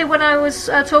briefly when I was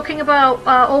talking about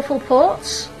awful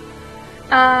ports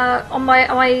on my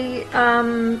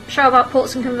show about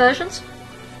ports and conversions.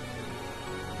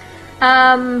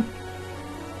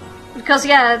 Because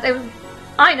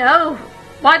I know,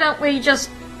 why don't we just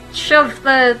shove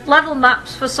the level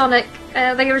maps for Sonic,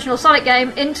 the original Sonic game,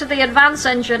 into the Advance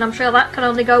engine? I'm sure that can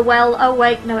only go well. Oh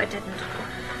wait, no it didn't.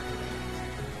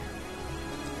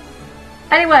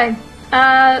 Anyway,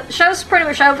 show's pretty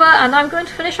much over, and I'm going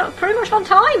to finish up pretty much on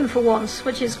time for once,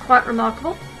 which is quite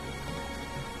remarkable.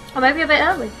 Or maybe a bit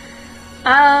early.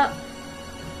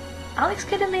 Alex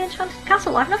Kidd in the Enchanted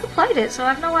Castle. I've never played it, so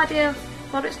I have no idea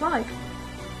what it's like.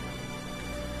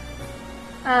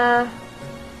 But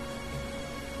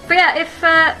yeah, if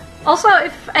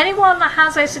anyone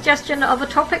has a suggestion of a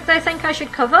topic they think I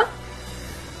should cover,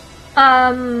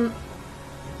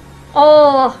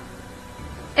 or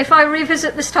if I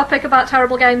revisit this topic about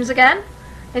terrible games again,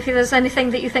 if there's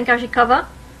anything that you think I should cover,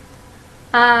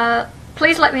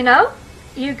 please let me know.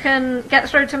 You can get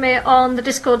through to me on the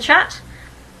Discord chat,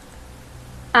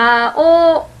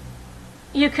 or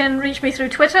you can reach me through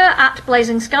Twitter at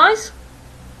Blazing Skies.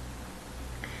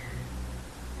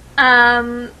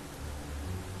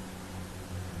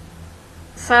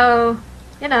 So,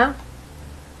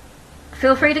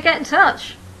 feel free to get in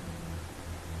touch.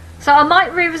 So I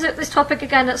might revisit this topic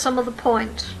again at some other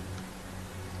point.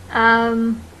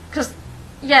 Because,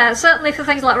 certainly for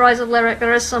things like Rise of Lyric,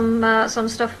 there is some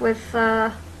stuff with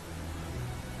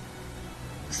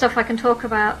stuff I can talk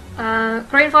about.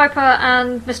 Green Viper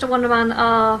and Mr. Wonderman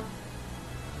are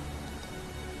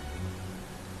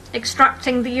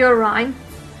extracting the urine.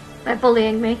 They're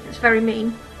bullying me. It's very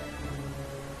mean.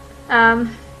 I'm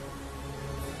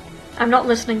not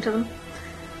listening to them.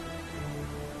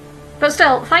 But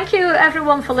still, thank you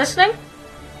everyone for listening.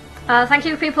 Thank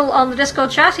you people on the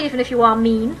Discord chat, even if you are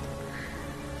mean.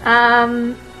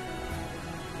 And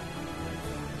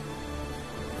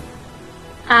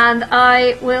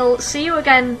I will see you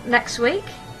again next week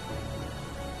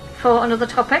for another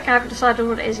topic. I haven't decided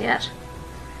what it is yet.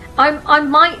 I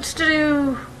might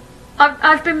do...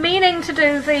 I've been meaning to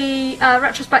do the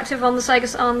retrospective on the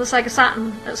Sega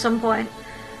Saturn at some point,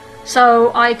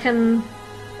 so I can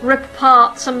rip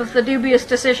apart some of the dubious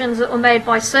decisions that were made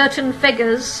by certain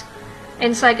figures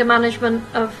in Sega management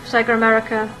of Sega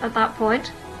America at that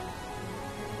point.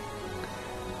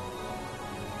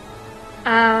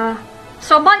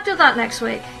 So I might do that next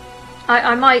week.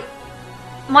 I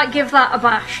might give that a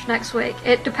bash next week.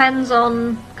 It depends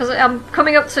on, because I'm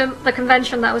coming up to the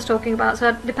convention that I was talking about, so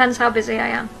it depends how busy I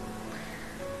am.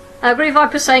 Green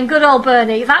Viper saying, good old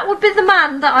Bernie. That would be the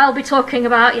man that I'll be talking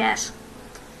about, yes.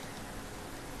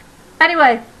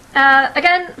 Anyway,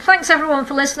 again, thanks everyone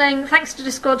for listening. Thanks to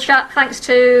Discord chat. Thanks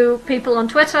to people on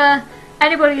Twitter.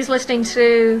 Anybody who's listening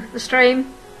to the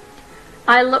stream.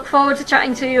 I look forward to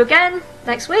chatting to you again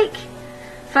next week.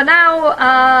 For now,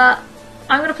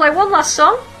 I'm going to play one last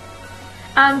song.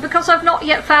 And because I've not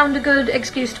yet found a good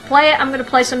excuse to play it, I'm going to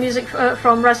play some music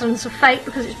from Resonance of Fate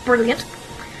because it's brilliant.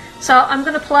 So I'm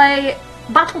going to play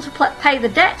Battle to Pay the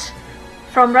Debt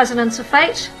from Resonance of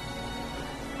Fate.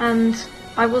 And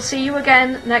I will see you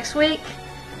again next week.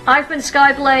 I've been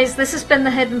Skyblaze. This has been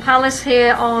The Hidden Palace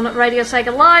here on Radio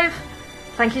Sega Live.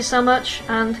 Thank you so much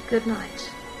and good night.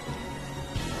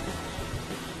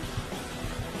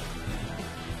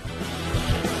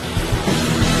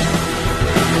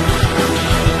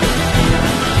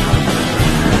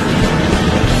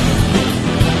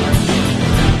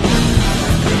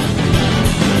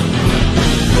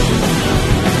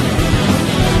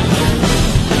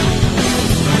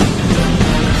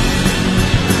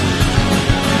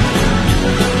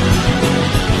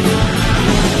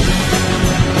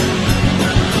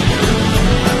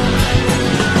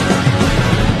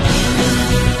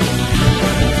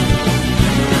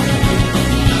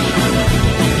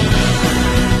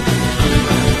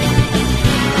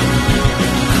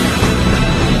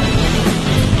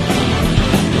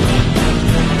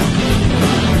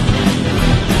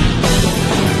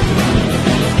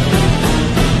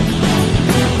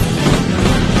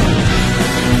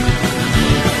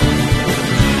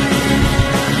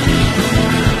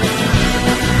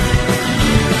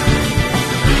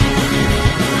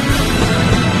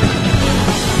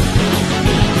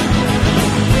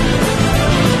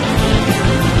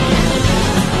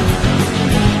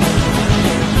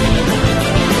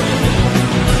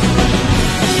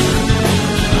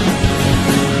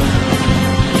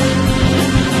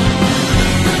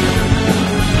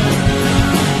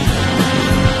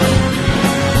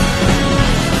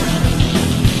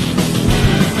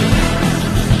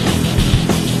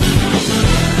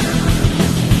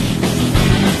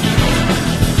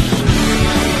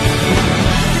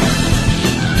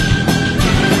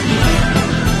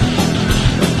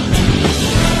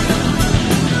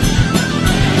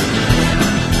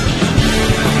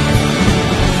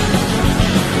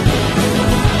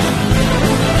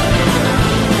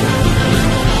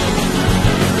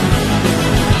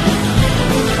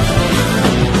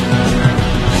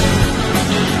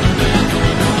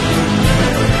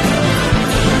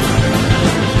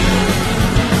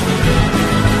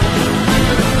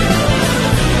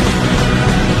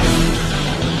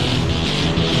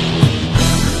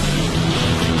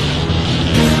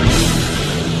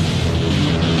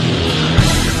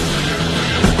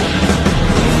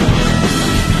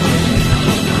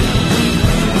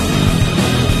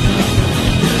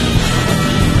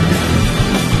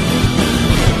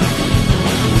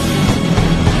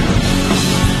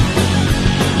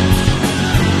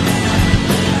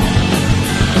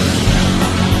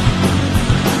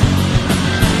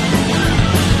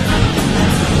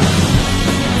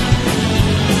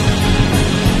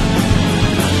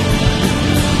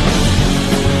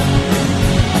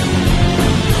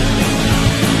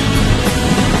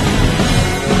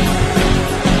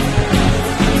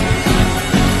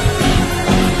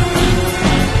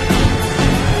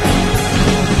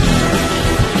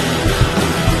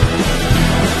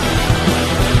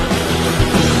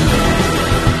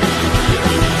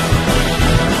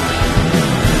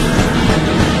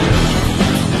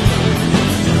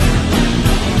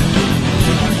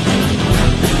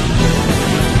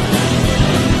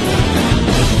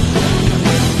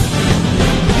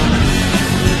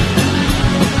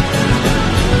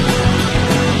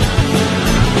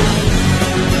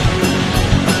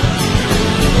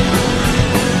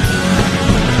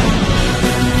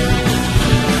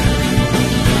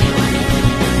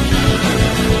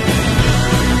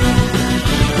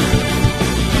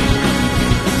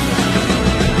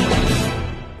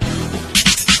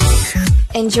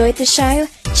 Enjoyed the show?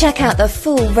 Check out the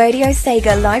full Radio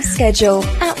Sega live schedule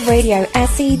at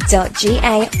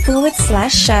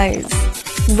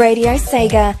radiose.ga/shows. Radio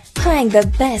Sega, playing the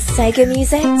best Sega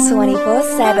music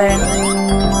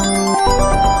 24/7.